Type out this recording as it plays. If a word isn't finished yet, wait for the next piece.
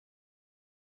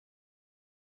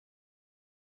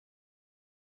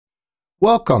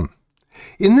Welcome.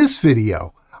 In this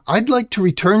video, I'd like to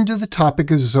return to the topic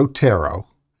of Zotero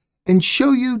and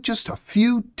show you just a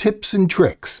few tips and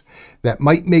tricks that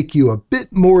might make you a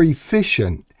bit more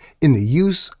efficient in the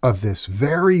use of this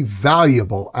very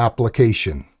valuable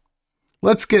application.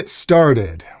 Let's get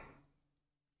started.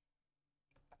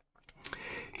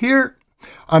 Here,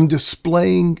 I'm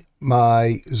displaying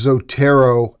my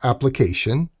Zotero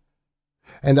application,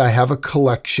 and I have a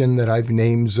collection that I've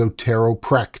named Zotero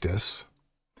Practice.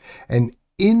 And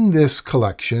in this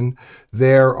collection,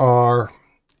 there are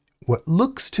what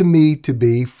looks to me to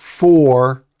be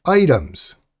 4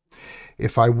 items.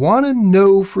 If I want to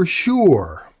know for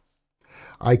sure,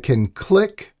 I can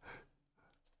click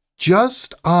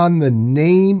just on the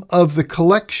name of the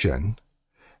collection,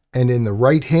 and in the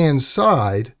right-hand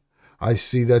side, I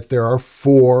see that there are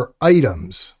 4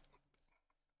 items.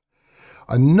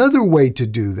 Another way to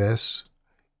do this,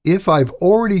 if I've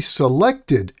already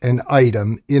selected an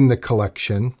item in the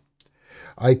collection,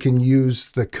 I can use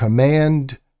the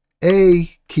Command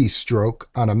A keystroke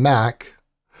on a Mac,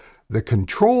 the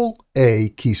Control A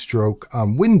keystroke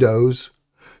on Windows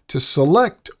to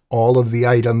select all of the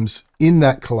items in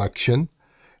that collection,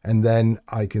 and then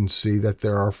I can see that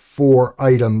there are 4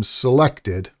 items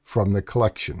selected from the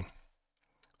collection.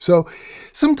 So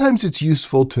sometimes it's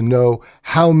useful to know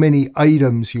how many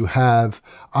items you have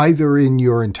either in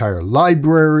your entire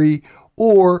library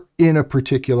or in a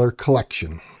particular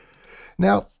collection.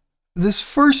 Now, this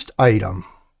first item,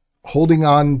 holding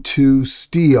on to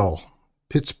steel,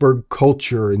 Pittsburgh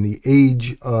culture in the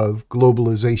age of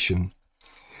globalization.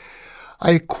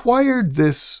 I acquired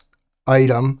this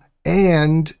item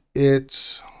and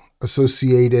its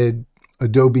associated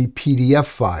Adobe PDF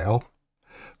file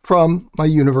from my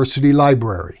university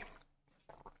library.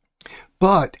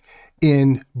 But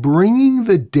in bringing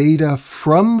the data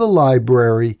from the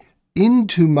library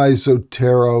into my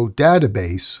Zotero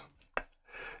database,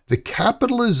 the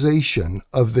capitalization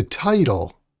of the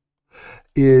title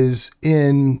is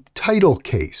in title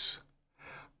case.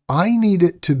 I need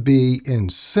it to be in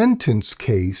sentence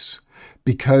case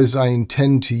because I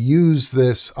intend to use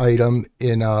this item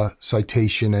in a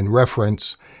citation and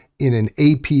reference in an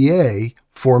APA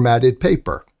formatted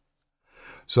paper.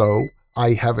 So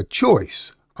I have a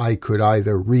choice. I could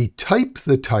either retype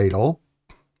the title,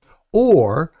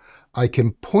 or I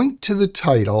can point to the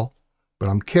title, but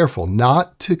I'm careful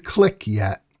not to click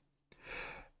yet.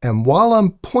 And while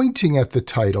I'm pointing at the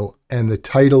title and the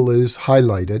title is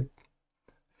highlighted,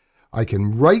 I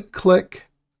can right-click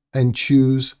and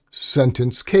choose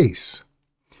Sentence Case.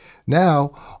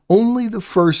 Now, only the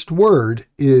first word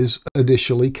is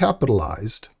initially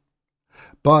capitalized,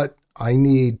 but I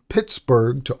need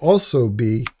Pittsburgh to also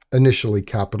be initially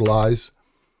capitalized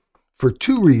for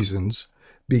 2 reasons,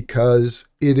 because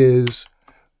it is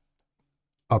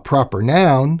a proper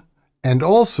noun, and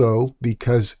also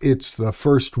because it's the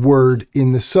first word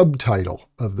in the subtitle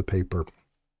of the paper.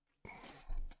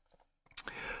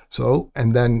 So,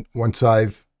 and then once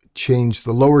I've changed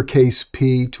the lowercase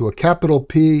p to a capital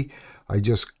P, I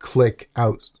just click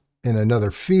out in another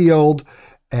field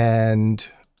and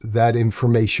that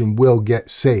information will get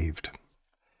saved.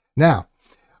 Now,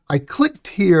 I clicked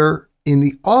here in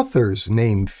the author's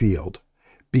name field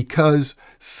because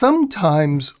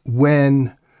sometimes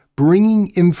when bringing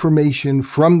information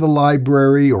from the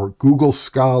library or Google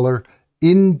Scholar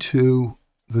into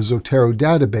the Zotero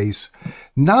database,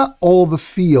 not all the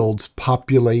fields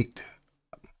populate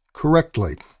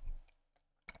correctly.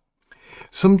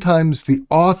 Sometimes the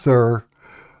author,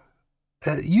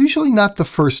 usually not the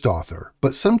first author,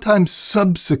 but sometimes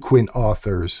subsequent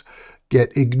authors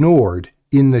get ignored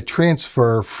in the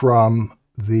transfer from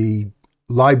the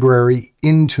library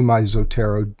into my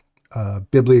Zotero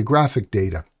bibliographic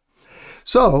data.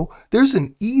 So there's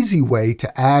an easy way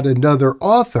to add another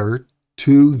author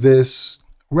to this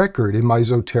record in my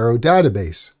Zotero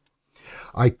database.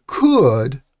 I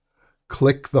could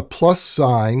click the plus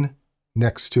sign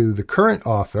next to the current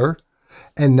author,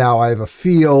 and now I have a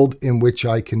field in which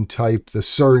I can type the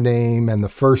surname and the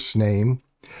first name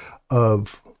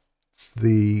of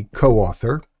the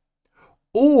co-author.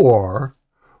 Or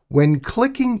when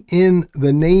clicking in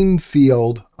the name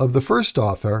field of the first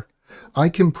author, I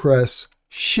can press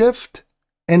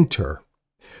Shift-Enter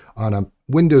on a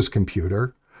Windows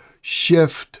computer,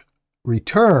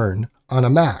 Shift-Return on a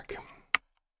Mac,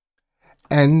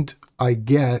 and I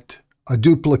get a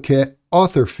duplicate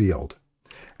author field.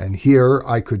 And here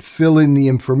I could fill in the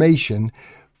information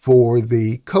for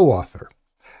the co-author.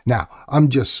 Now, I'm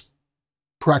just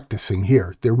practicing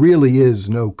here. There really is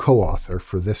no co-author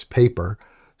for this paper,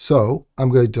 so I'm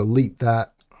going to delete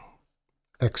that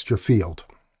extra field.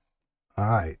 All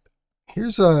right.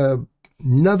 Here's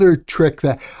another trick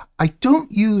that I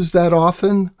don't use that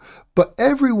often, but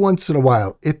every once in a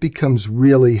while it becomes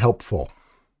really helpful.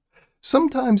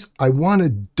 Sometimes I want to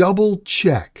double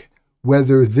check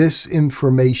whether this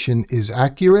information is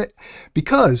accurate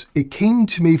because it came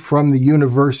to me from the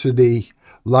university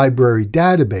library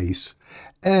database,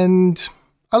 and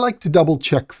I like to double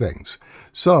check things.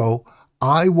 So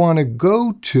I want to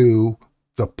go to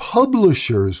the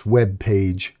publisher's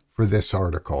webpage for this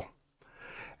article.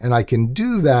 And I can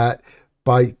do that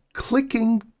by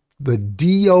clicking the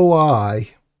DOI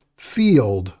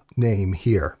field name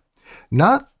here.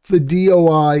 Not the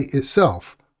DOI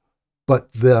itself,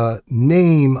 but the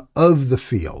name of the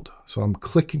field. So I'm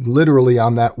clicking literally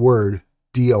on that word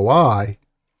DOI.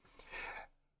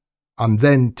 I'm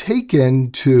then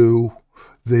taken to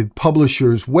the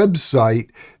publisher's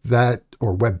website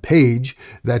or web page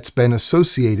that's been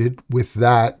associated with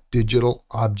that digital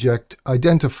object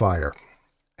identifier.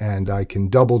 And I can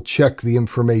double check the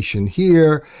information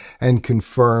here and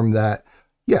confirm that,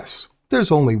 yes,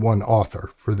 there's only one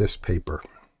author for this paper.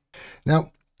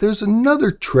 Now, there's another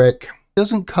trick. It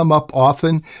doesn't come up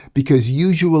often because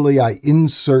usually I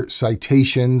insert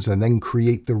citations and then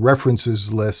create the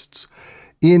references lists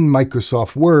in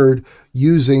Microsoft Word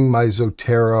using my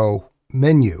Zotero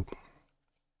menu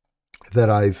that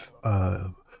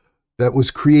that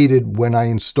was created when I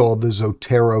installed the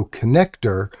Zotero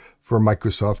connector for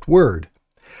Microsoft Word.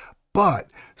 But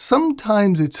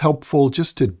sometimes it's helpful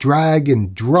just to drag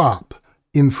and drop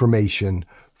information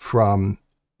from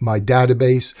my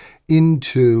database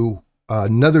into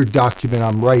another document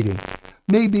I'm writing.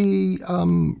 Maybe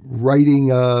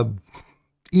writing a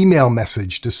email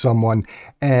message to someone,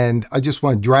 and I just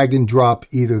want to drag and drop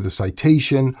either the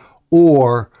citation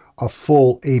or a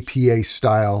full APA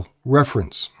style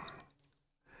reference.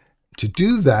 To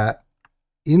do that,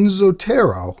 in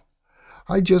Zotero,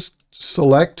 I just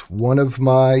select one of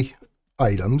my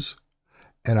items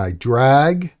and I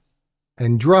drag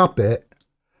and drop it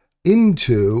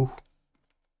into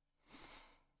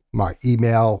my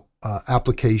email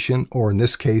application, or in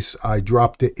this case, I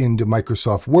dropped it into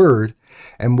Microsoft Word,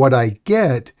 and what I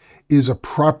get is a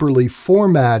properly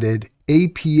formatted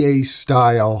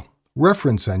APA-style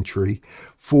reference entry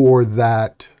for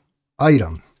that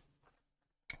item.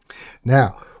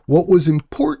 Now, what was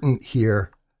important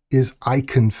here is I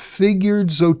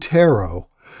configured Zotero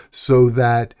so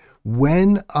that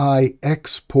when I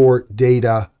export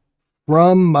data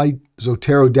from my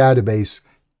Zotero database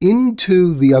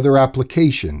into the other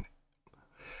application,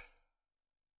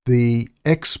 the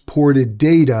exported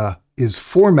data is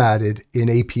formatted in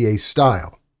APA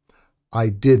style. I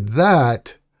did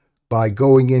that by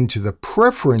going into the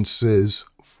preferences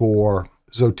for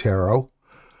Zotero,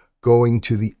 going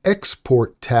to the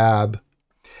export tab,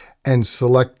 and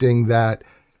selecting that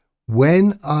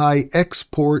when I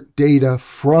export data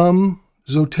from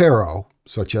Zotero,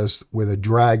 such as with a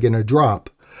drag and a drop,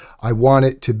 I want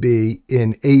it to be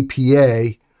in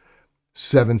APA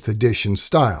 7th edition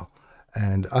style.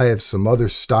 And I have some other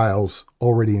styles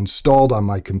already installed on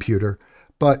my computer,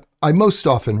 but I most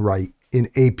often write in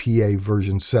APA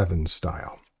version 7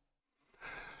 style.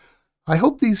 I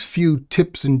hope these few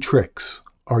tips and tricks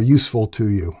are useful to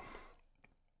you.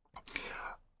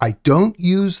 I don't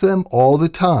use them all the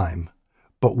time,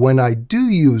 but when I do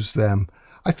use them,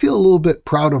 I feel a little bit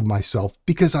proud of myself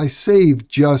because I saved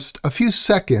just a few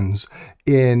seconds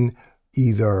in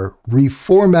either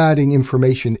reformatting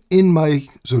information in my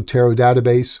Zotero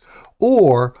database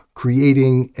or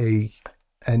creating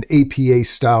an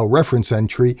APA-style reference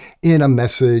entry in a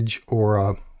message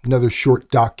or another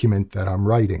short document that I'm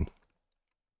writing.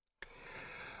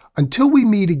 Until we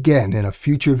meet again in a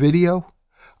future video,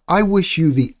 I wish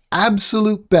you the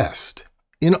absolute best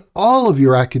in all of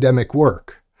your academic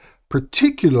work,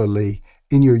 particularly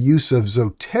in your use of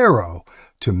Zotero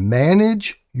to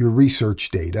manage your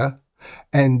research data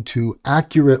and to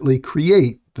accurately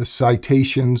create the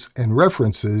citations and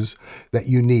references that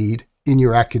you need in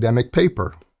your academic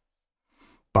paper.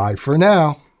 Bye for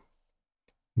now.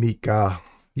 Mika,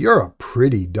 you're a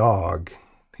pretty dog.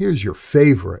 Here's your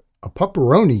favorite, a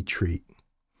pepperoni treat.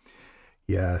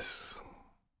 Yes,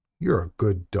 you're a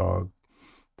good dog.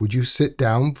 Would you sit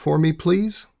down for me,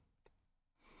 please?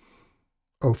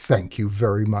 Oh, thank you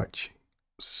very much.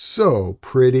 So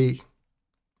pretty.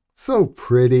 So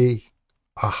pretty.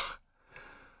 Ah.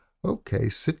 Okay,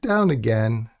 sit down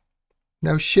again.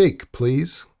 Now shake,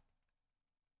 please.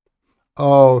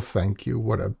 Oh, thank you.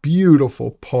 What a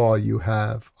beautiful paw you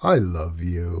have. I love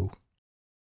you.